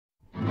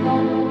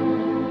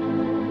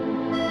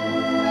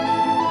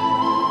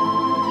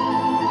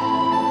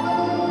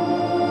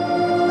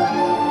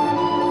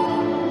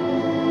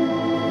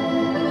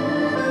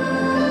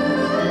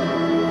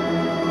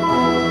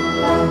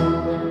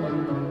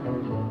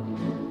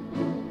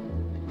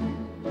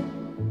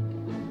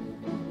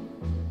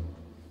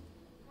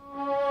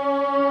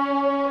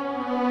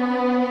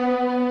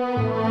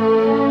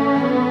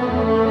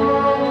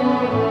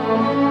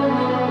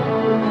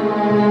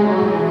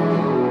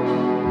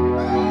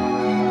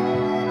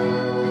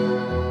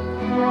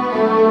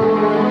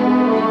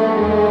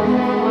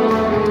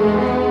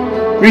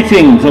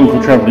Greetings,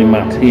 Uncle Travelling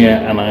Matt here,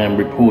 and I am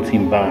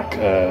reporting back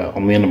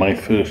on the end of my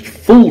first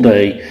full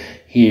day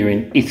here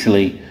in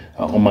Italy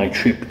on my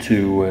trip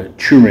to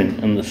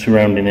Turin and the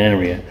surrounding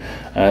area.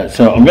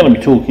 So I'm going to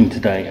be talking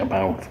today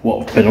about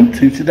what I've been up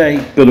to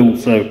today, but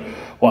also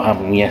what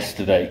happened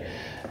yesterday.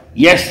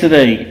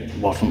 Yesterday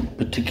wasn't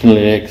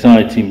particularly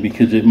exciting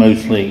because it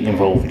mostly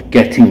involved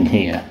getting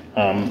here.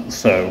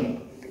 So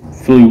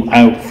flew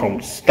out from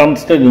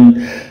Stansted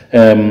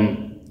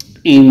and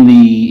in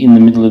the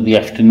middle of the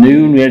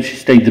afternoon. We actually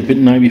stayed the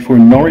night before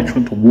in Norwich,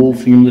 went to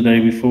Walsingham the day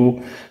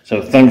before,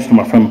 so thanks to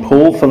my friend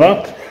Paul for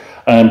that.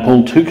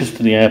 Paul took us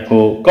to the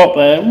airport, got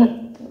there,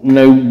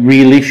 no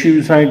real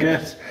issues I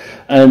guess,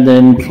 and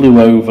then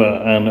flew over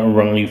and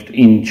arrived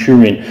in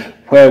Turin,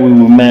 where we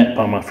were met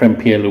by my friend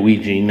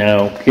Pierluigi.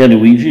 Now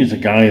Pierluigi is a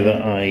guy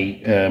that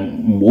I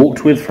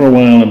walked with for a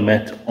while and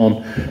met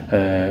on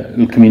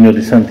Il Camino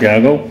di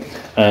Santiago,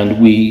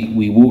 and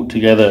we walked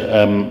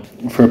together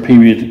for a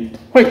period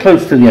quite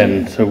close to the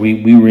end. So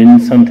we were in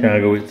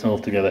Santiago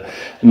itself together,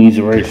 and he's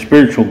a very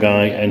spiritual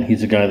guy, and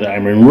he's a guy that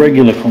I'm in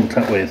regular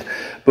contact with,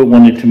 but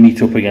wanted to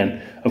meet up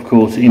again, of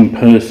course, in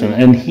person.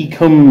 And he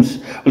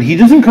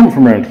doesn't come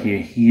from around here,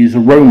 he is a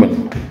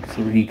Roman,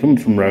 so he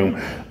comes from Rome,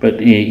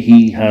 but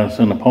he has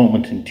an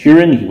apartment in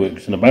Turin, he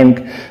works in a bank,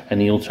 and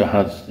he also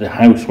has the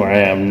house where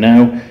I am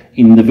now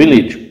in the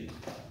village.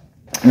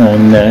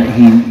 And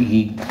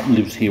he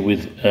lives here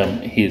with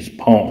his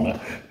partner,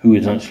 who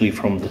is actually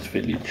from this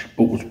village,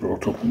 but was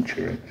brought up in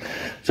Turin.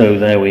 So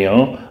there we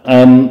are.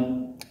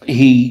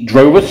 He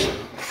drove us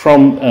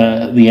from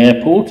the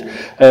airport.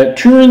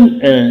 Turin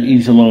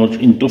is a large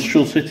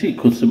industrial city,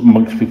 because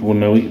most people will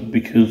know it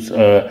because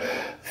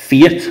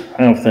Fiat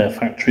have their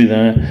factory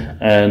there,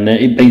 and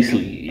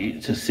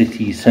it's a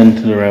city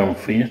centred around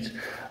Fiat.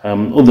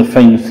 Other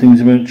famous things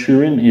about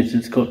Turin is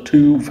it's got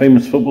two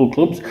famous football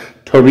clubs,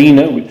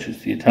 Torino, which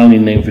is the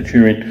Italian name for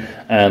Turin,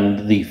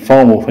 and the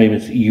far more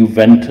famous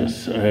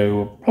Juventus,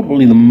 who are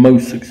probably the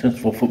most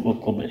successful football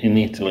club in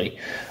Italy.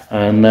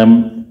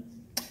 And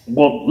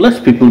what less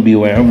people will be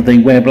aware of, they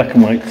wear black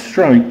and white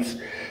stripes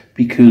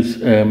because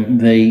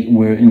they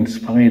were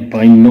inspired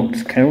by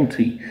Notts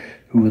County,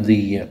 who were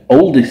the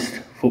oldest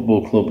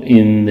football club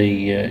in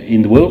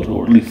the world,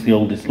 or at least the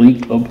oldest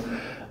league club.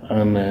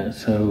 And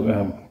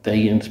so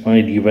they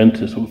inspired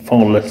Juventus,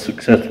 far less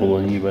successful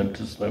than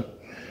Juventus though.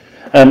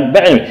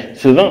 But anyway,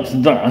 so that's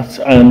that,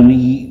 and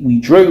we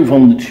drove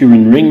on the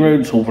Turin ring road.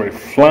 It's all very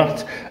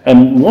flat.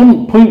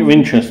 One point of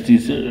interest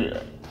is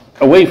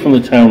away from the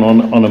town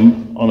on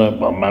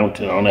a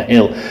mountain, on a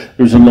hill,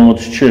 there's a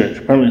large church.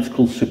 Apparently it's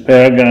called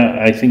Superga.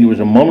 I think it was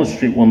a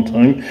monastery at one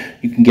time.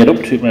 You can get up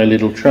to it by a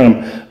little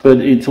tram, but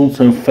it's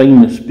also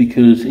famous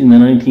because in the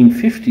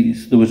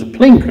 1950s there was a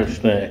plane crash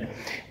there,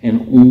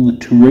 and all the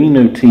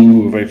Torino team,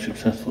 who were very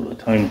successful at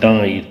the time,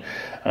 died.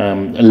 A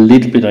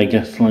little bit, I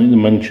guess, like the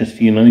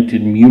Manchester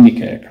United Munich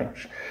air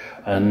crash.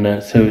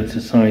 And so it's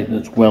a site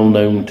that's well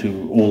known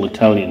to all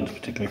Italians,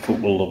 particularly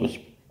football lovers.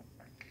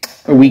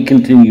 We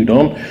continued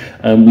on,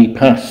 and we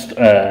passed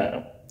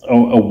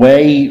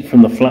away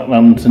from the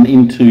flatlands and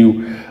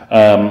into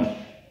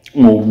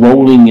more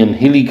rolling and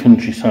hilly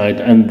countryside,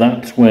 and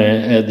that's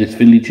where this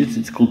village is.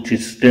 It's called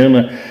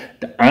Cisterna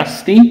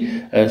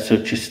asti. So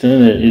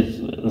Cisterna is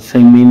the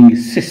same meaning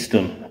as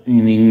cistern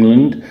in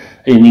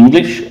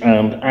English,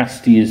 and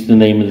Asti is the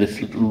name of this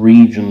little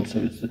region. So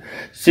it's the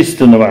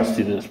Cisterna of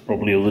Asti. There's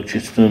probably other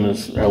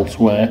cisternas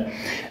elsewhere,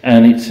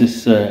 and it's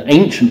this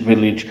ancient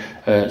village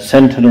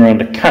centred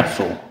around a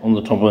castle on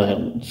the top of the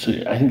hill. So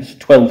I think it's a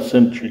 12th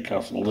century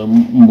castle. They're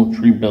much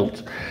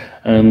rebuilt,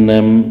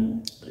 and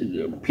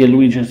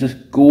Pierluigi has this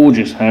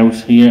gorgeous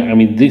house here. I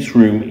mean, this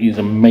room is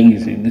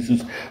amazing. This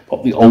is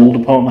what the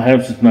older part of the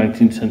house is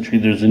 19th century.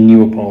 There's a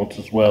newer part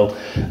as well,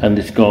 and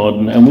this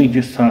garden. And we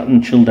just sat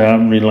and chilled out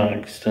and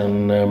relaxed.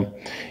 And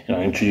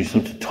I introduced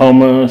him to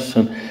Thomas,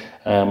 and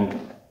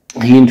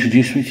he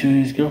introduced me to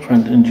his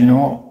girlfriend. And do you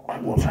know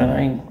what? What's her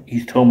name?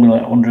 He's told me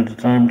like hundreds of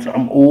times.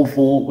 I'm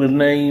awful with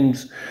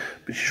names,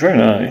 but she's very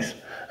nice,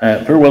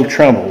 very well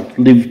travelled,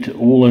 lived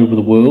all over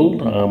the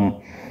world.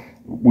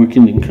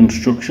 Working in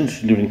construction.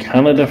 She lived in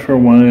Canada for a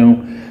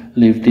while,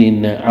 lived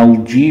in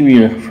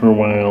Algeria for a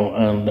while,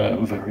 and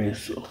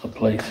various other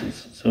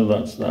places. So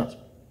that's that.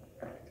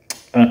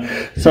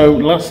 So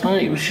last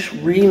night it was just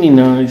really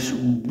nice,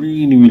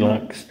 really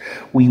relaxed.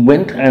 We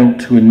went out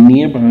to a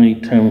nearby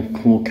town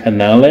called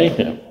Canal,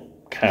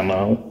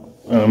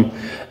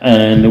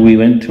 and we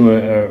went to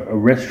a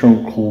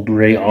restaurant called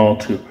Re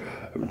Arthur,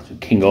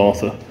 King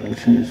Arthur,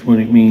 is what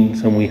it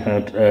means, and we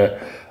had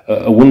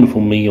a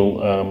wonderful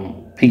meal.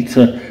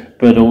 Pizza,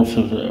 but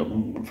also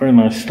a very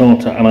nice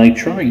starter. And I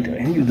think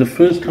it was the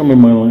first time in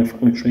my life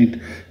I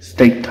tried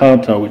steak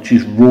tartare, which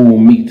is raw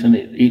meat, and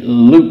it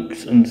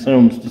looks and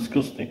sounds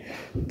disgusting,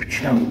 but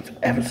it's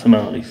ever so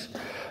nice.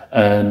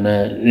 And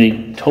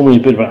they told me a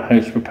bit about how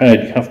it's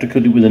prepared. You have to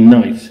cut it with a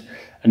knife.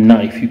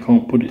 You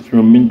can't put it through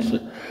a mincer,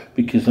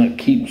 because that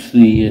keeps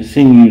the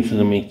sinews of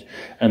the meat.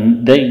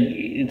 And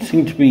it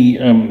seemed to be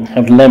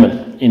have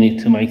lemon in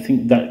it, and I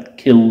think that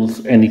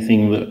kills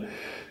anything that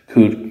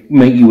could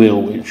make you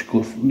ill, which of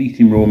course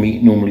eating raw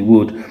meat normally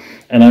would.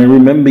 And I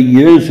remember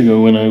years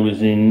ago when I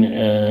was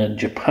in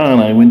Japan,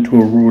 I went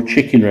to a raw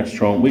chicken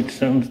restaurant, which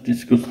sounds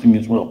disgusting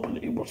as well,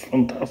 but it was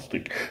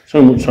fantastic.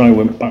 So much so I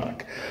went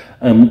back.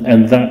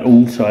 And that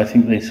also, I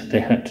think they said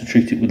they had to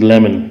treat it with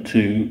lemon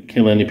to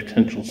kill any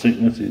potential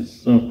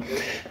sicknesses. So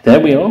there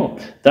we are.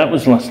 That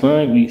was last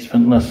night. We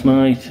spent last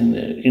night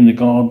in the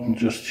garden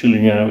just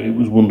chilling out. It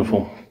was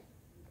wonderful.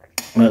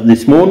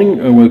 This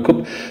morning I woke up,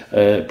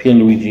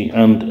 Pierluigi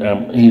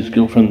and his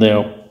girlfriend,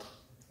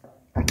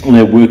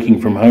 they're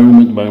working from home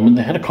at the moment.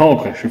 They had a car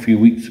crash a few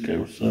weeks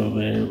ago, so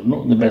they're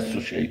not in the best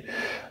of shape.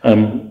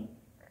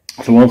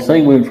 So whilst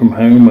they worked from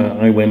home,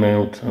 I went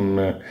out and,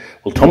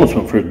 well, Thomas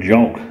went for a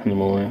jog in the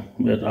morning,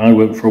 but I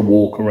went for a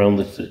walk around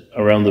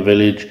the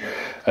village.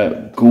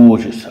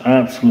 Gorgeous,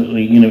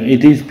 absolutely, you know,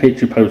 it is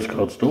picture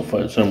postcard stuff,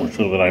 so much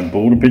so that I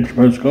bought a picture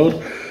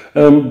postcard.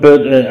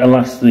 But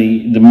alas,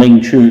 the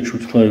main church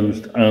was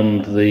closed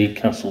and the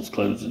castle's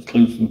closed. It's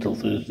closed until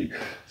Thursday,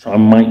 so I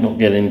might not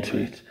get into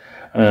it.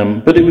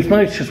 But it was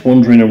nice just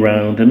wandering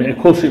around, and of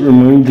course it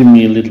reminded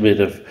me a little bit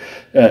of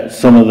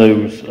some of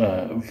those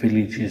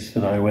villages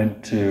that I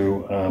went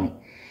to,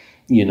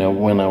 you know,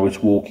 when I was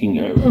walking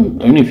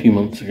only a few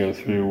months ago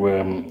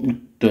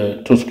through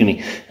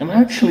Tuscany. And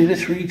actually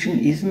this region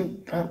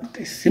isn't that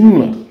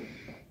dissimilar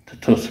to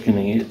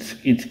Tuscany.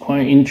 It's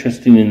quite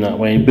interesting in that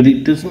way, but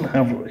it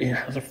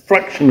has a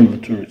fraction of the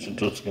tourists of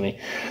Tuscany.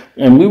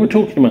 And we were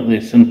talking about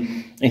this,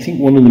 and I think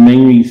one of the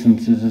main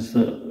reasons is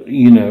that,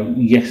 you know,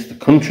 yes, the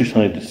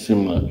countryside is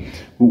similar,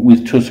 but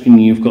with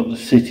Tuscany you've got the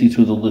cities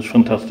with all those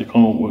fantastic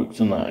artworks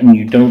and that, and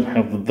you don't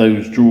have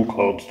those draw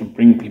cards to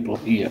bring people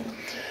here.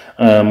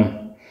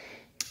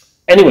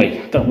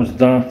 Anyway, that was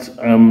that.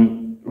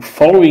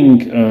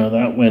 Following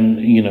that, when,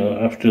 you know,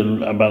 after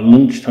about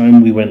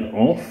lunchtime, we went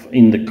off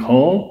in the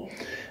car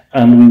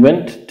and we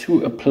went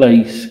to a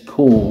place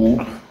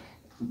called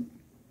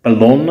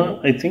Bologna,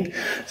 I think.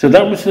 So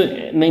that was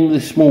the name of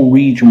the small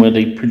region where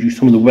they produce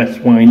some of the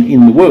best wine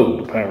in the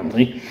world,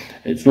 apparently.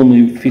 It's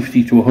normally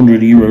 50 to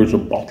 100 euros a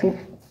bottle.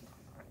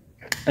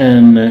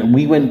 And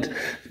we went,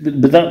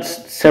 but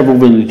that's several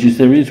villages.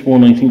 There is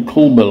one, I think,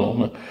 called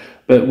Bologna.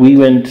 But we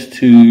went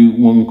to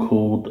one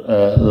called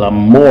La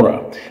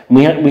Morra.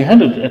 And we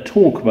had a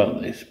talk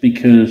about this,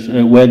 because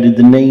where did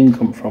the name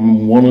come from?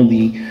 And one of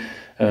the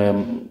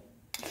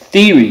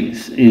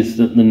theories is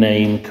that the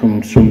name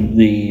comes from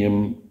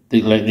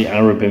the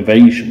Arab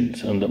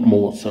invasions, and that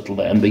Moors settled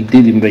there, and they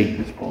did invade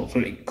this part, so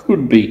it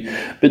could be.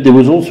 But there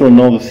was also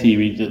another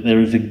theory that there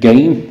is a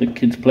game that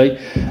kids play,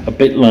 a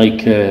bit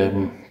like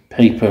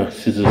paper,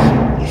 scissors,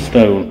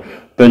 stone,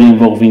 but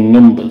involving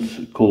numbers,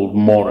 called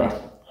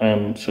Morra.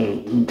 And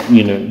so,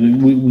 you know,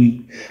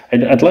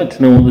 I'd like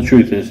to know what the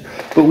truth is.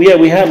 But yeah,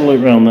 we had a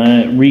look around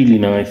there, really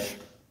nice,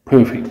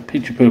 perfect,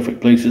 picture perfect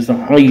place. It's the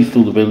highest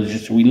of the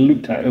villages, so we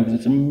looked out over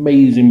this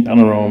amazing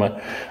panorama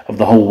of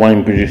the whole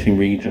wine producing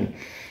region.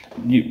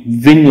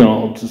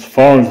 Vineyards as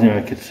far as the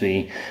eye could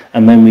see,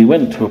 and then we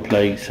went to a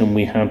place and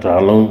we had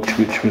our lunch,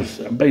 which was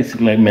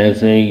basically like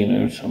meze, you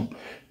know, some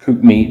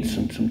cooked meats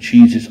and some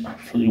cheeses,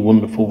 absolutely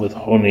wonderful, with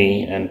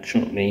honey and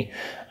chutney,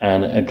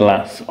 and a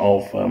glass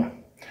of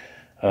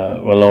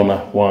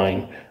Bologna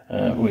wine,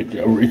 which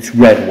it's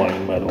red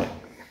wine, by the way.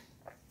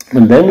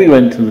 And then we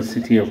went to the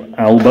city of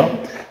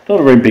Alba. It's not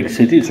a very big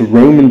city, it's a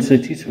Roman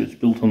city, so it's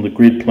built on the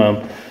grid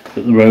plan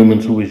that the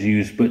Romans always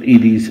used, but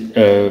it is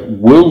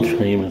world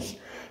famous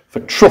for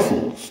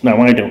truffles.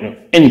 Now, I don't know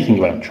anything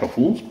about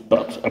truffles,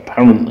 but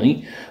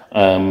apparently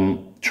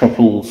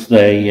truffles,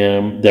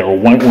 there are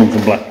white ones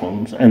and black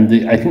ones, and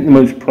I think the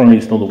most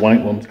prized are the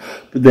white ones,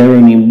 but they're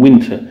only in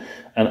winter.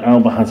 And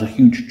Alba has a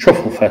huge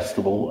truffle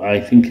festival. I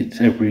think it's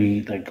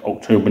every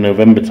October,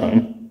 November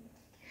time.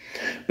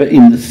 But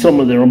in the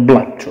summer there are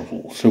black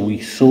truffles. So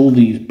we saw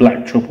these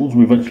black truffles.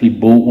 We've actually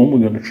bought one.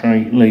 We're going to try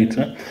it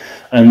later.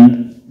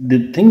 And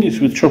the thing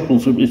is with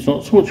truffles, it's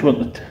not so much about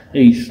the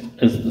taste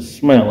as the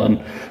smell.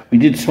 And we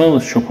did smell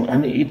this truffle,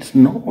 and it's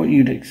not what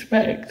you'd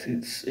expect.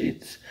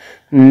 It's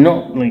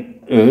not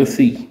like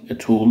earthy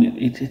at all.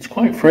 It's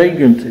quite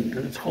fragrant.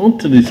 It's hard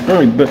to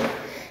describe, but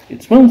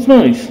it smells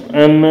nice.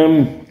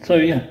 And so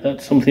yeah,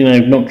 that's something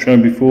I've not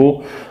tried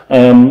before.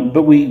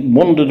 But we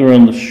wandered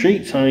around the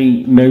streets.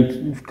 I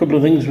noted a couple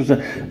of things. There was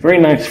a very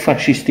nice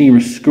fascist era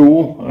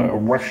school, a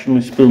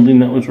rationalist building,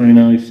 that was very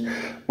nice.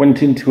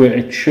 Went into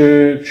a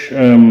church,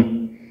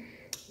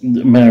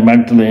 Mary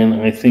Magdalene,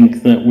 I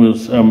think, that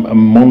was a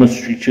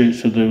monastery church,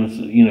 so there was,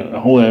 you know, a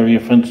whole area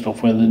fenced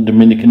off where the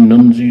Dominican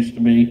nuns used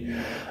to be.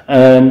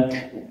 Had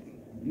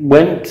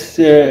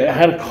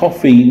a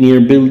coffee near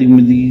a building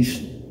with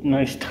these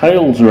nice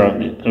tiles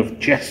around it of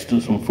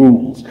jesters and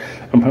fools,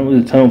 and apparently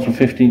the tiles were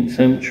 15th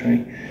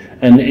century.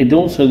 And it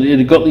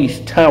had got these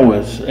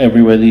towers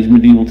everywhere, these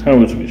medieval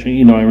towers, which,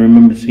 you know, I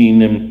remember seeing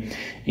them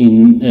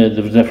in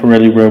the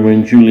Zeffirelli Romeo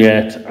and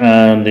Juliet,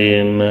 and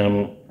in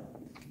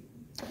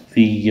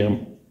the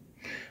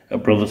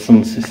Brother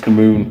Sun, Sister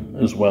Moon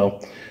as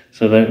well.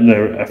 So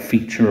they're a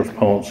feature of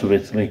parts of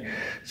Italy.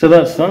 So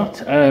that's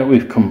that.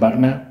 We've come back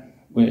now.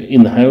 we're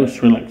in the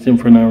house, relaxing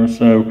for an hour or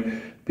so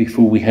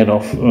before we head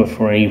off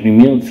for our evening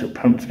meal. So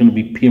apparently it's going to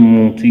be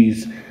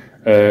Piemonte's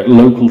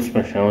local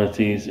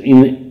specialities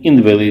in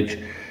the village,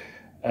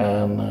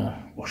 and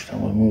wash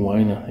down with more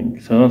wine, I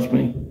think. So that's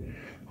me,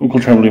 Uncle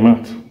Travelling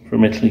Matt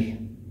from Italy,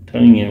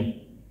 telling you,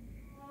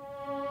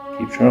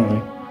 keep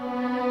travelling.